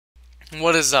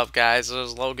What is up, guys? This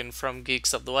is Logan from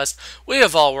Geeks of the West. We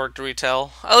have all worked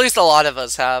retail. At least a lot of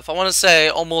us have. I want to say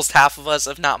almost half of us,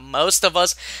 if not most of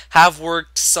us, have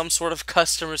worked some sort of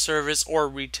customer service or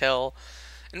retail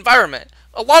environment.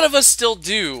 A lot of us still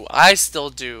do. I still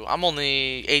do. I'm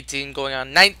only 18 going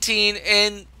on 19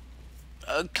 in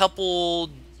a couple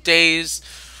days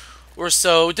or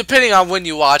so, depending on when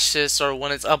you watch this or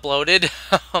when it's uploaded.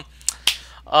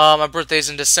 My birthday's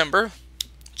in December.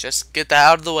 Just get that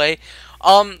out of the way.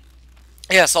 Um,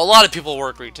 yeah, so a lot of people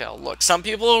work retail. Look, some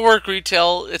people work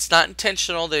retail, it's not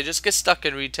intentional, they just get stuck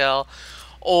in retail,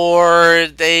 or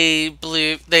they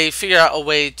figure out a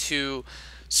way to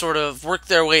sort of work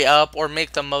their way up or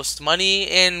make the most money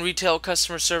in retail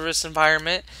customer service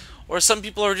environment, or some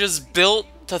people are just built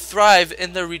to thrive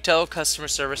in the retail customer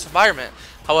service environment.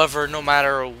 However, no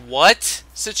matter what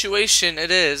situation it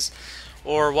is,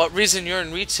 or what reason you're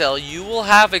in retail, you will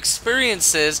have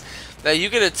experiences that you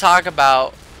get to talk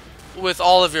about with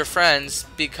all of your friends,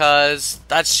 because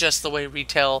that's just the way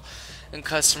retail and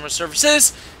customer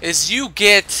service is you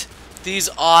get these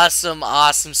awesome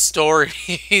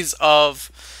stories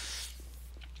of,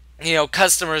 you know,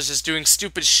 customers just doing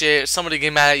stupid shit, somebody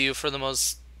getting mad at you for the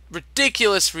most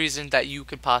ridiculous reason that you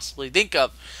could possibly think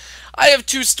of. I have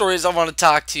two stories I want to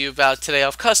talk to you about today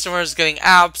of customers getting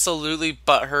absolutely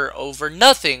butthurt over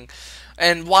nothing,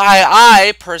 and why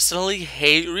I personally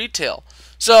hate retail.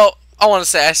 So, I want to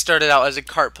say I started out as a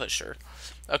cart pusher,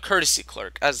 a courtesy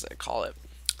clerk, as they call it.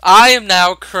 I am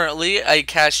now currently a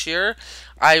cashier.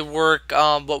 I work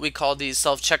what we call the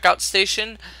self-checkout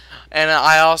station, and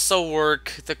I also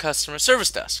work the customer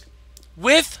service desk,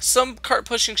 with some cart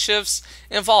pushing shifts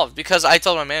involved, because I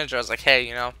told my manager, I was like, hey,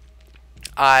 you know,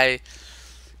 I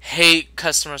hate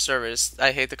customer service.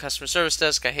 I hate the customer service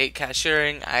desk. I hate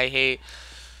cashiering. I hate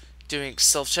doing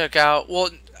self checkout. Well,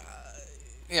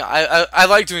 you know, I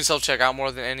like doing self checkout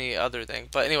more than any other thing.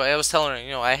 But anyway, I was telling her,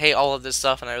 you know, I hate all of this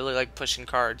stuff and I really like pushing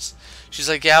cards. She's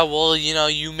like, yeah, well, you know,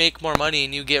 you make more money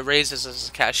and you get raises as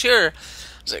a cashier.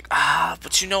 I was like,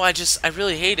 but you know, I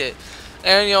really hate it.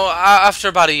 And you know, after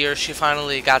about a year, she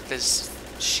finally got this.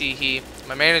 He,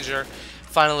 my manager,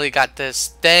 finally got this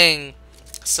thing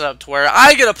set up to where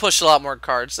I get to push a lot more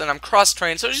cards, and I'm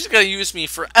cross-trained, so she's gonna use me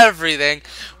for everything,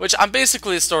 which I'm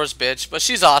basically the store's bitch, but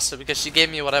she's awesome because she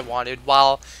gave me what I wanted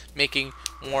while making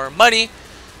more money.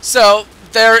 So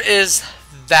there is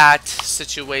that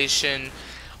situation.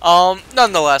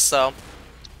 Nonetheless, though,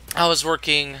 I was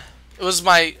working. It was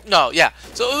my no, yeah.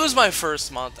 So it was my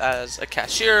first month as a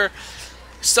cashier.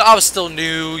 So I was still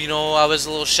new, you know, I was a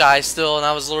little shy still, and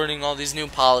I was learning all these new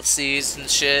policies and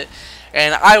shit.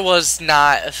 And I was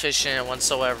not efficient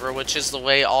whatsoever, which is the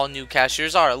way all new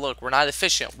cashiers are. Look, we're not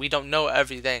efficient. We don't know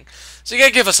everything. So you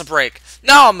gotta give us a break.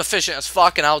 Now I'm efficient as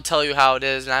fuck, and I'll tell you how it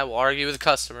is, and I will argue with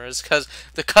customers, because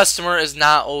the customer is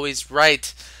not always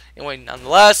right. Anyway,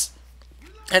 nonetheless,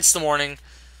 it's the morning.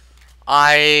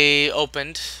 I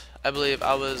opened. I believe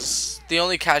I was the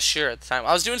only cashier at the time.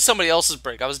 I was doing somebody else's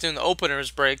break. I was doing the opener's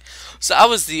break. So I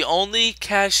was the only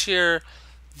cashier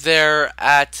there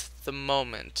at the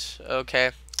moment.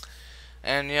 Okay.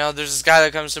 And, you know, there's this guy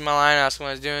that comes to my line asking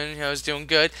what he's doing. You know, he's doing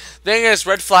good. Thing is,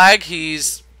 red flag,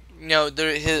 he's, you know,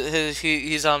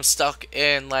 he's stuck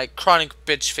in, like, chronic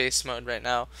bitch face mode right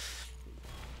now.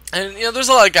 And, you know, there's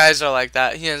a lot of guys that are like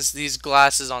that. He has these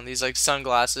glasses on, these, like,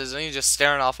 sunglasses, and he's just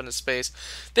staring off into space,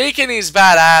 thinking he's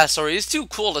badass, or he's too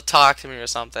cool to talk to me or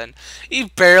something. He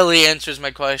barely answers my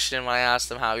question when I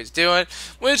ask him how he's doing,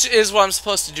 which is what I'm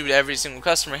supposed to do to every single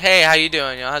customer. Hey, how you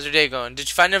doing? You know, how's your day going? Did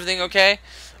you find everything okay?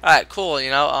 Alright, cool, you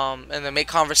know, and then make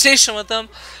conversation with them.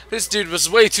 This dude was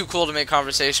way too cool to make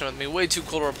conversation with me, way too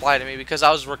cool to reply to me, because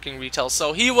I was working retail,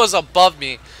 so he was above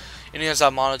me. And he has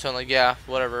that monotone, like, yeah,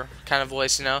 whatever, kind of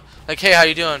voice, you know? Like, hey, how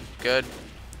you doing? Good.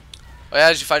 Oh, yeah,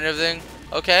 did you find everything?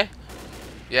 Okay.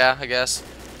 Yeah, I guess.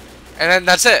 And then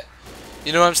that's it.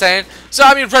 You know what I'm saying? So,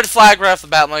 I mean, red flag right off the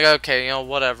bat. I'm like, okay, you know,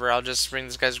 whatever. I'll just bring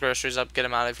this guy's groceries up, get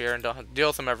him out of here, and don't have to deal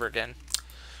with him ever again.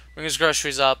 Bring his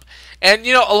groceries up. And,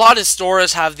 you know, a lot of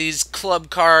stores have these club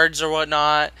cards or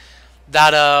whatnot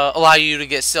that allow you to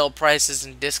get sale prices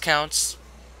and discounts.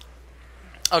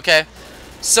 Okay.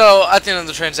 So, at the end of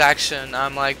the transaction,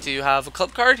 I'm like, do you have a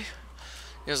club card?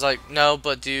 He was like, no,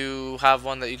 but do you have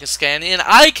one that you can scan? And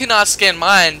I cannot scan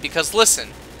mine because, listen,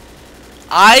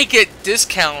 I get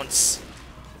discounts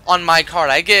on my card.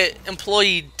 I get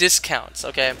employee discounts,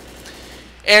 okay?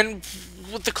 And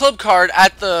with the club card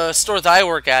at the store that I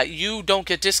work at, you don't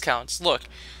get discounts. Look,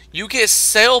 you get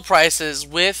sale prices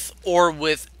with or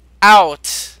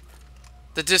without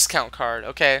the discount card,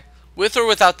 okay? With or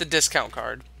without the discount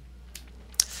card.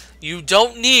 You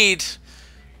don't need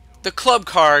the club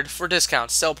card for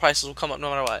discounts. Sale prices will come up no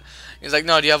matter what. He's like,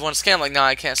 no, do you have one to scan? I'm like, no,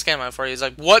 I can't scan mine for you. He's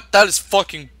like, what? That is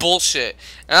fucking bullshit.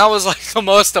 And that was like the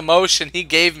most emotion he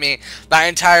gave me that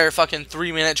entire fucking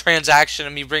 3-minute transaction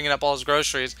of me bringing up all his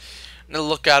groceries. And I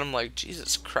look at him like,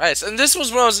 Jesus Christ. And this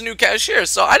was when I was a new cashier,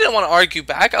 so I didn't want to argue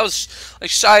back. I was like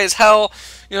shy as hell,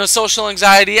 you know, social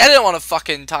anxiety. I didn't want to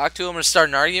fucking talk to him or start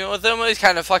an argument with him. He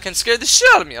kind of fucking scared the shit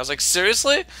out of me. I was like,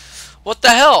 seriously? What the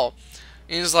hell?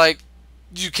 And he was like,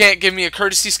 you can't give me a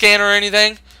courtesy scan or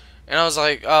anything? And I was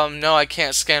like, no, I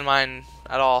can't scan mine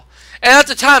at all. And at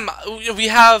the time, we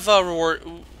have reward,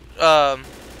 God,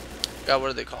 what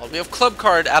are they called? We have club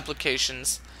card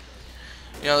applications,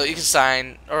 you know, that you can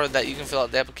sign, or that you can fill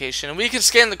out the application. And we can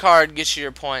scan the card and get you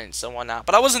your points and whatnot.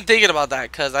 But I wasn't thinking about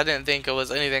that because I didn't think it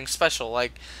was anything special.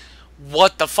 Like,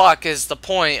 what the fuck is the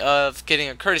point of getting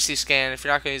a courtesy scan if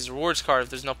you're not going to use the rewards card if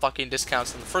there's no fucking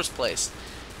discounts in the first place?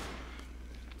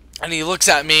 And he looks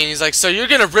at me and he's like, so you're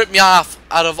going to rip me off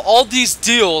out of all these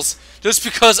deals just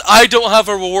because I don't have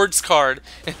a rewards card?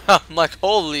 And I'm like,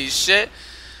 holy shit.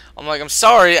 I'm like, I'm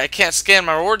sorry, I can't scan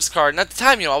my rewards card. And at the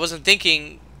time, you know, I wasn't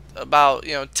thinking about,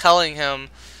 you know, telling him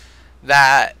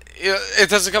that it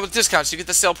doesn't come with discounts. You get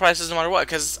the sale prices no matter what.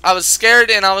 Because I was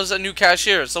scared and I was a new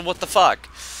cashier. So what the fuck?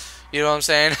 You know what I'm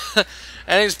saying?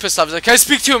 And he's pissed off. He's like, can I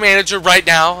speak to a manager right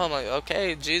now? I'm like,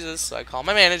 okay, Jesus. So I call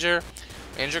my manager.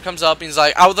 Manager comes up and he's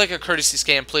like, I would like a courtesy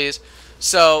scan, please.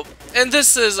 So, and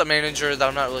this is a manager that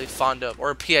I'm not really fond of,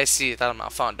 or a PIC that I'm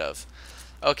not fond of.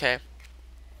 Okay.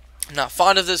 I'm not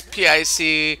fond of this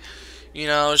PIC. You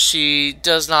know, she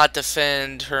does not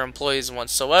defend her employees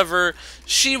whatsoever.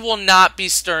 She will not be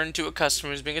stern to a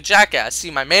customer who's being a jackass.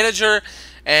 See, my manager,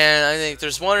 and I think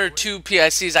there's 1 or 2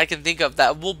 PICs I can think of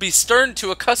that will be stern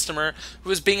to a customer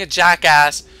who is being a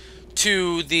jackass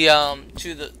to the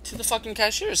fucking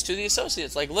cashiers, to the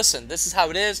associates. Like, listen, this is how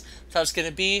it is. That's how it's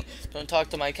gonna be. Don't talk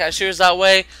to my cashiers that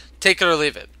way. Take it or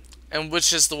leave it. And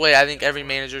which is the way I think every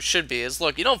manager should be. Is,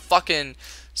 look, you don't fucking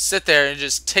sit there and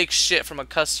just take shit from a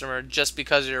customer just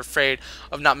because you're afraid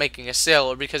of not making a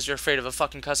sale or because you're afraid of a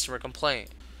fucking customer complaint.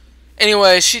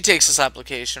 Anyway, she takes this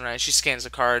application, right? She scans the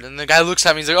card, and the guy looks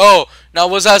at me. He's like, "Oh, now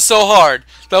was that so hard?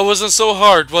 That wasn't so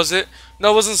hard, was it? That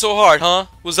wasn't so hard, huh?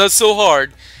 Was that so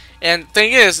hard?" And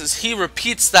thing is he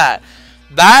repeats that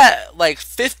like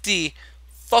 50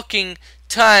 fucking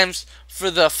times for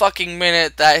the fucking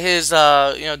minute that his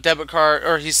you know, debit card,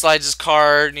 or he slides his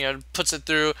card, you know, puts it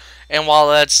through, and while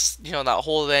that's, you know, that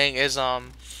whole thing is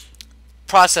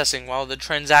processing, while the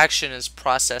transaction is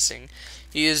processing,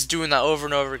 he is doing that over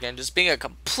and over again, just being a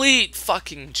complete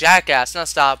fucking jackass, not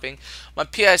stopping. My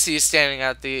PIC is standing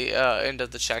at the end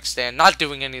of the check stand, not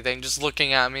doing anything, just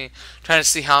looking at me, trying to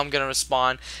see how I'm going to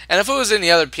respond. And if it was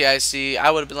any other PIC, I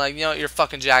would have been like, you know, you're a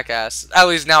fucking jackass. At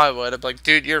least now I would. I'd be like,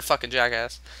 dude, you're a fucking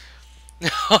jackass.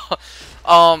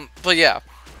 But yeah.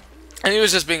 And he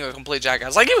was just being a complete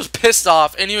jackass. Like, he was pissed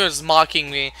off, and he was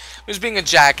mocking me. He was being a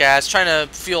jackass, trying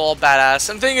to feel all badass.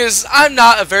 And the thing is, I'm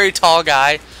not a very tall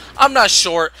guy. I'm not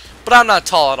short, but I'm not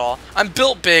tall at all. I'm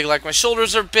built big. Like, my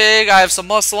shoulders are big. I have some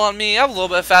muscle on me. I have a little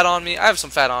bit of fat on me. I have some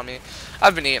fat on me.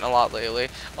 I've been eating a lot lately.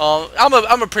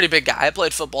 I'm a pretty big guy. I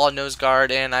played football, nose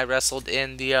guard, and I wrestled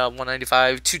in the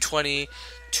 195, 220,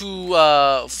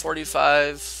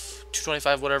 245,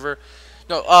 225, whatever.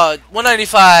 No,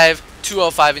 195,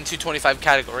 205, and 225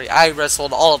 category. I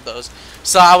wrestled all of those.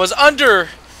 So I was under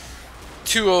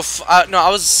 205. No, I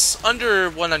was under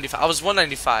 195. I was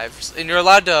 195, and you're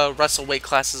allowed to wrestle weight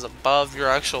classes above your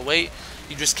actual weight.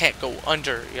 You just can't go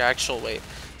under your actual weight.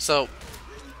 So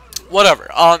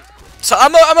whatever. So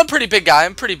I'm a pretty big guy.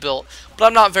 I'm pretty built, but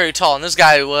I'm not very tall. And this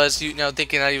guy was, you know,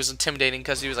 thinking that he was intimidating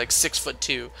because he was like 6'2".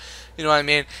 You know what I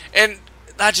mean? And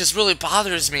that just really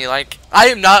bothers me. Like, I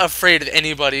am not afraid of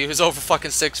anybody who's over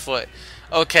fucking 6 foot.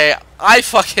 Okay,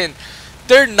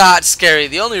 they're not scary.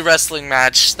 The only wrestling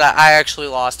match that I actually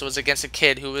lost was against a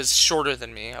kid who was shorter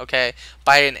than me, okay,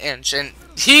 by an inch. And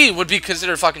he would be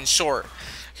considered fucking short.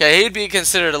 Okay, he'd be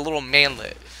considered a little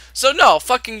manlet. So no,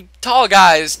 fucking tall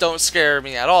guys don't scare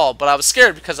me at all. But I was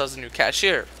scared because I was a new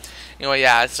cashier. Anyway,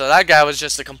 yeah, so that guy was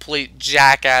just a complete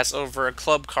jackass over a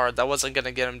club card that wasn't going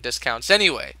to get him discounts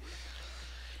anyway.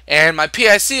 And my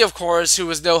PIC, of course, who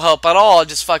was no help at all,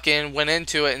 just fucking went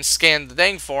into it and scanned the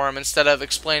thing for him instead of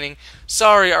explaining,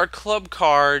 sorry, our club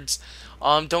cards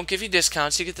don't give you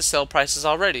discounts, you get the sale prices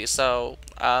already. So,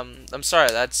 I'm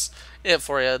sorry, that's it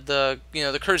for you.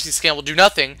 The courtesy scan will do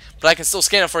nothing, but I can still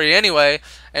scan it for you anyway,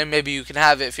 and maybe you can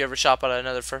have it if you ever shop at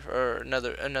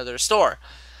another store.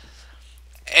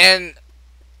 And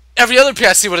every other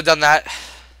PIC would have done that,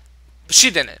 but she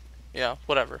didn't. You know,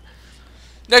 whatever.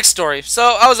 Next story.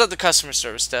 So I was at the customer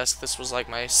service desk. This was like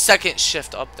my second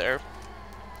shift up there.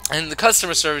 And the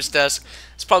customer service desk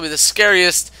is probably the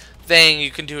scariest thing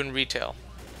you can do in retail.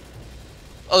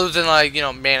 Other than, like, you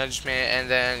know, management and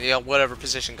then, you know, whatever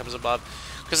position comes above.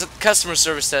 Because at the customer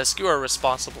service desk, you are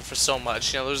responsible for so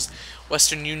much. You know, there's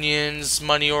Western Unions,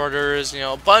 money orders, you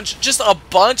know, just a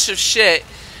bunch of shit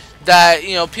that,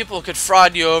 you know, people could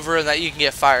fraud you over and that you can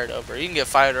get fired over. You can get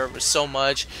fired over so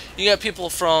much. You get people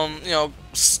from, you know,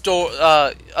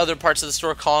 other parts of the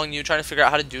store calling you, trying to figure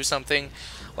out how to do something.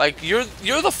 Like, you're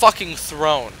the fucking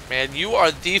throne, man. You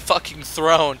are the fucking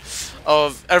throne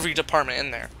of every department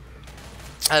in there.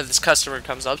 This customer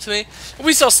comes up to me.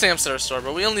 We sell stamps at our store,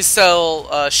 but we only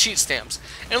sell sheet stamps.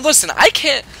 And listen, I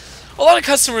can't... A lot of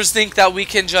customers think that we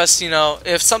can just, you know,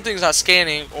 if something's not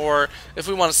scanning or if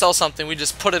we want to sell something, we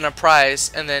just put in a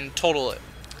price and then total it.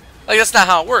 Like, that's not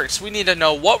how it works. We need to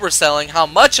know what we're selling, how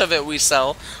much of it we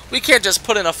sell. We can't just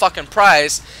put in a fucking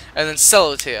price and then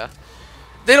sell it to you.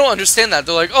 They don't understand that.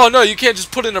 They're like, oh no, you can't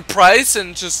just put in a price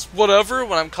and just whatever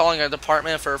when I'm calling a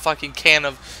department for a fucking can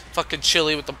of fucking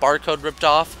chili with the barcode ripped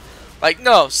off. Like,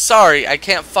 no, sorry, I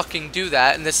can't fucking do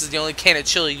that, and this is the only can of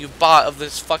chili you bought of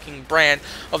this fucking brand,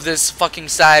 of this fucking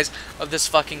size, of this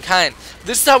fucking kind.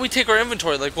 This is how we take our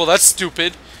inventory. Like, well, that's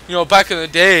stupid. You know, back in the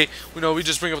day, you know, we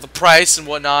just bring up the price and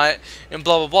whatnot, and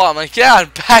blah, blah, blah. I'm like, yeah,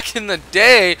 back in the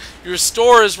day, your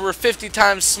stores were 50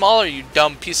 times smaller, you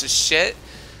dumb piece of shit.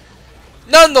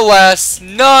 Nonetheless,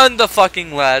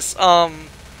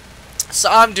 so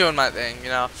I'm doing my thing, you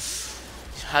know.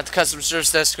 At the customer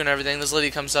service desk and everything, this lady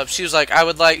comes up. She was like,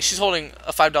 she's holding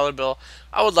a $5 bill.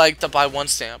 I would like to buy one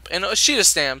stamp. And a sheet of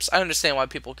stamps, I understand why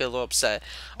people get a little upset.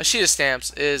 A sheet of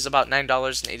stamps is about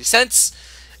 $9.80.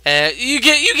 And you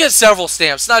get several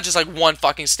stamps, not just like one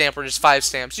fucking stamp or just 5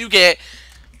 stamps. You get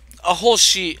a whole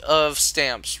sheet of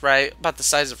stamps, right? About the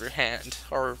size of your hand,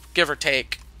 or give or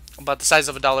take, about the size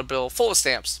of a dollar bill, full of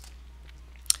stamps.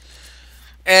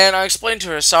 And I explained to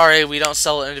her, sorry, we don't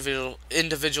sell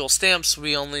individual stamps.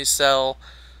 We only sell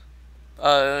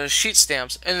sheet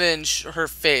stamps. And then her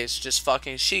face just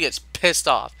fucking, she gets pissed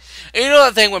off. And you know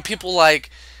that thing when people,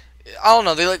 like, I don't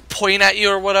know, they like point at you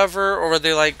or whatever, or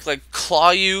they like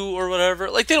claw you or whatever.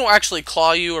 Like, they don't actually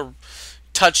claw you or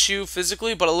touch you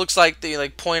physically, but it looks like they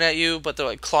like point at you, but they're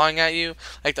like clawing at you.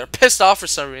 Like, they're pissed off for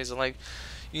some reason. Like,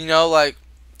 you know, like,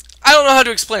 I don't know how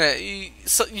to explain it.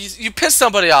 You piss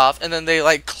somebody off, and then they,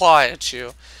 like, claw at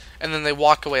you. And then they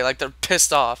walk away, like they're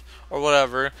pissed off, or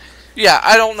whatever. Yeah,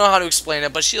 I don't know how to explain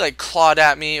it, but she, like, clawed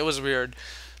at me. It was weird.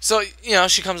 So, you know,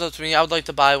 she comes up to me, I would like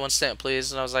to buy one stamp,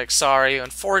 please. And I was like, sorry,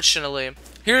 unfortunately.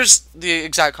 Here's the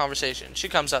exact conversation. She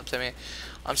comes up to me.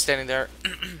 I'm standing there.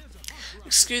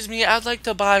 Excuse me, I'd like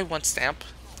to buy one stamp.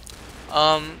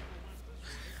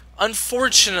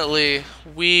 Unfortunately,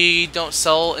 we don't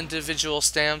sell individual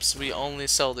stamps. We only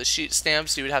sell the sheet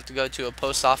stamps. You would have to go to a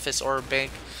post office or a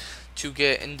bank to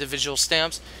get individual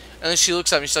stamps. And then she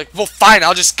looks at me. She's like, well, fine,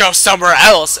 I'll just go somewhere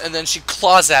else. And then she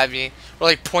claws at me, or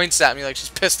like points at me like she's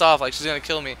pissed off, like she's gonna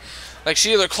kill me. Like,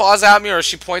 she either claws at me or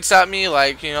she points at me,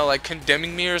 like, you know, like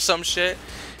condemning me or some shit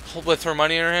with her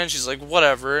money in her hand. She's like,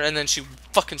 whatever. And then she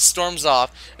fucking storms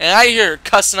off. And I hear her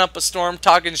cussing up a storm,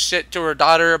 talking shit to her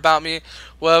daughter about me,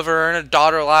 whatever, and her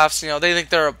daughter laughs. You know, they think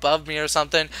they're above me or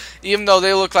something, even though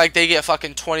they look like they get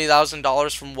fucking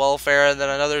 $20,000 from welfare and then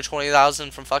another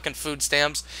 $20,000 from fucking food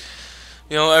stamps,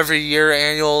 you know, every year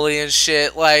annually and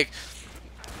shit. Like,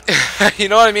 you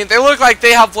know what I mean? They look like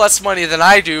they have less money than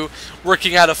I do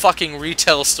working at a fucking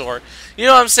retail store. You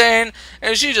know what I'm saying?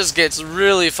 And she just gets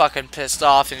really fucking pissed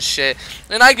off and shit.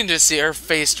 And I can just see her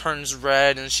face turns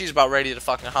red, and she's about ready to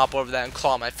fucking hop over that and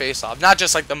claw my face off. Not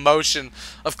just like the motion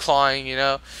of clawing, you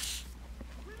know,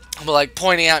 but like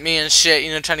pointing at me and shit,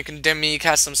 you know, trying to condemn me,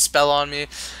 cast some spell on me.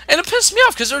 And it pissed me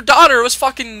off because her daughter was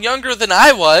fucking younger than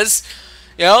I was.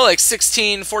 You know, like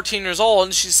 16, 14 years old,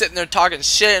 and she's sitting there talking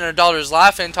shit, and her daughter's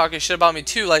laughing, talking shit about me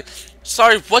too. Like,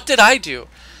 sorry, what did I do?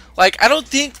 Like, I don't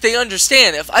think they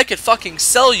understand. If I could fucking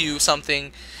sell you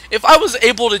something, if I was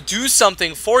able to do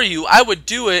something for you, I would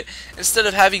do it instead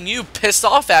of having you pissed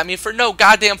off at me for no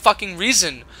goddamn fucking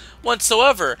reason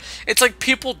whatsoever. It's like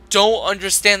people don't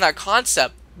understand that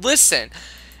concept. Listen,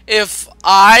 if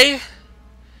I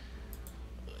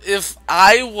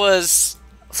was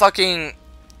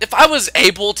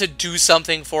able to do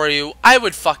something for you, I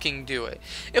would fucking do it.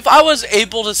 If I was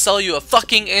able to sell you a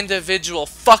fucking individual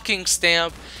fucking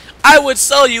stamp, I would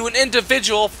sell you an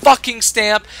individual fucking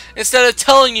stamp instead of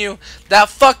telling you that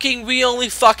fucking we only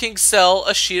fucking sell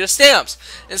a sheet of stamps.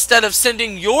 Instead of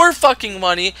sending your fucking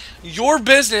money, your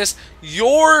business,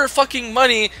 your fucking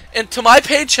money into my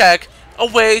paycheck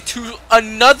away to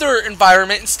another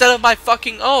environment instead of my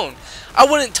fucking own. I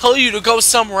wouldn't tell you to go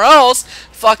somewhere else,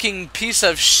 fucking piece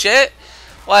of shit.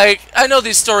 Like, I know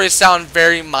these stories sound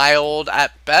very mild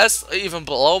at best, even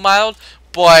below mild,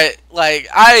 but, like,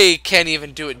 I can't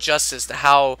even do it justice to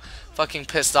how fucking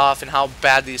pissed off and how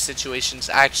bad these situations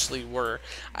actually were.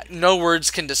 No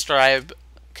words can describe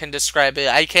it.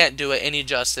 I can't do it any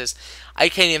justice. I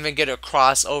can't even get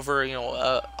across over,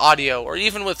 audio, or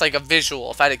even with, like, a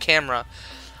visual. If I had a camera,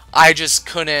 I just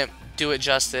couldn't do it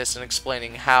justice in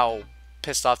explaining how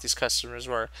pissed off these customers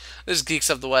were. This is Geeks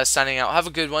of the West signing out. Have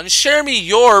a good one. Share me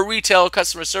your retail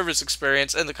customer service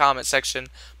experience in the comment section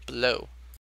below.